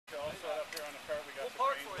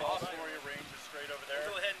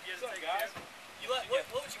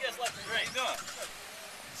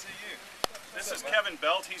Kevin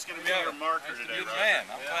Belt. He's going to be your marker today, Good Roger. man.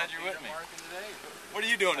 I'm glad you're with me. What are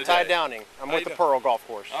you doing today? Ty Downing. I'm with the Pearl Golf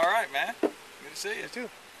Course. All right, man. Good to see you. You too.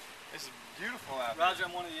 This is beautiful out here. Roger,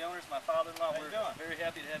 I'm one of the owners. My father-in-law. We're very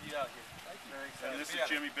happy to have you out here. Thank you. Very excited. And this is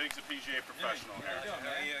Jimmy Biggs, a PGA professional Jimmy, how you here. doing,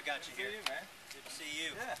 man? I got you here. Good to see you, man. Good to see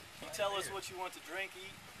you. Yeah. You tell us what you want to drink,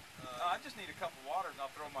 eat. I just need a couple of waters, and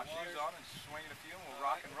I'll throw my shoes on and swing it a few, and we'll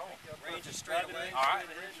rock and roll. Range is straight away. All right.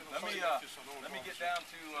 Let me get down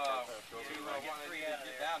to what I need to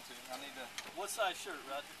get down to. I need to. What size shirt,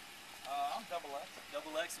 Roger? I'm double X.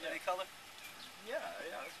 Double X, any color? Yeah.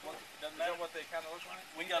 That's what, Doesn't is that matter. what they kind of look like?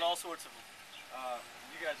 We got all sorts of them.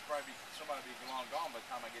 You guys probably somebody be long gone by the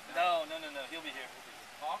time I get down. No. He'll be here.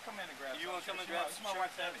 I'll come in and grab. You want to come and grab some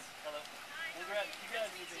shirts? Hello. We'll grab. You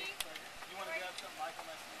guys need to. You want to grab something, Michael?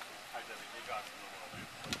 Nice to meet you. Hi, Debbie. You got it.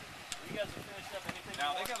 You guys are finished up. Anything?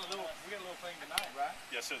 Now they got a little. We got a little thing tonight, right?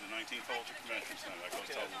 Yes, sir. The 19th hole to convention center. That goes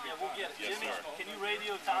till. Yeah, we'll get it. Yes, Jimmy, sir. can you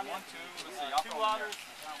radio Tanya? 1, 2. Let's see. I'll 2 waters.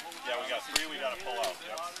 Yeah, we got 3. We got to pull out.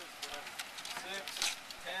 Yep. 6,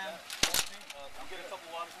 10, 14. We'll get a couple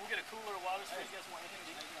waters. We'll get a cooler of waters. So you guys want anything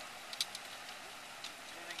to eat?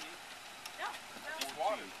 Anything to eat? Yeah. Just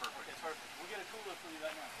water. Perfect. Okay, perfect. We'll get a cooler for you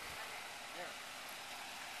right now. Here.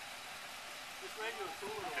 This radio is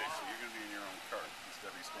cooler. Okay, so you're going to be in your own cart. Because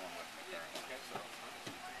Debbie's going with me. Okay, so.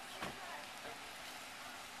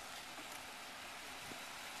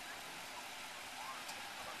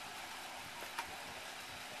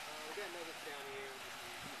 We got nuggets down here.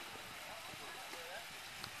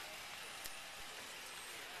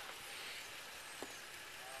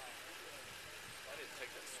 I didn't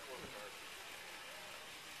take that scorecard.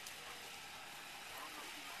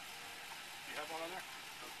 You have one on there?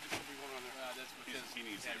 There should be one on there. That's because He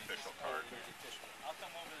needs the official card. I'll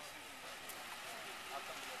come over to see you. I'll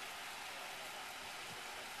come over.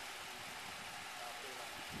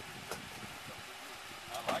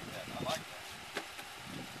 I like that.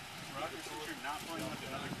 Roger, since you're not playing with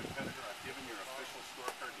another competitor, I've given your official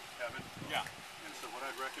scorecard to Kevin. Yeah. And so what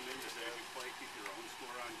I'd recommend is as you play, keep your own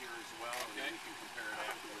score on here as well, and then you can compare it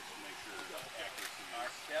afterwards to make sure the accuracy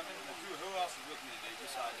is. Kevin, who else is with me today?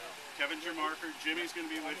 Just so I know. Kevin's your marker. Jimmy's going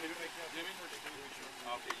to be with you. Jimmy?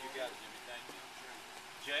 Okay, you got it, Jimmy. Thank you.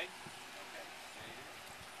 Jay? Okay.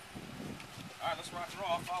 All right, let's rock and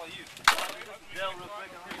roll. I'll follow you. Dale, real quick,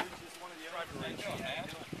 I'm going to introduce one of the owners. How you doing, man?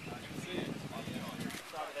 Good to see you. How you doing?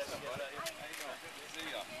 Sorry to have you guys out here. How you doing? Good to see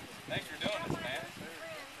you. Thanks for doing this, man.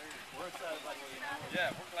 We're excited about you. Yeah,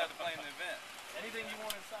 we're glad to play in the event. Anything you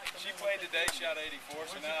want inside? She played today, shot 84,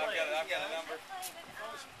 so now I've got a number.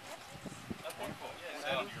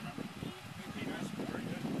 So,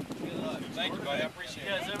 thank you, buddy. I appreciate it.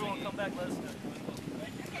 Guys, everyone come back. Let us know.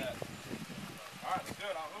 Thank you for that. All right, let's do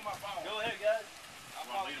it. Who am I following? Go ahead, guys. I'll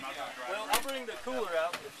follow you. Well, I'll bring the cooler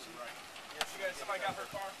out. You guys, somebody got her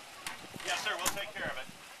car? Yeah.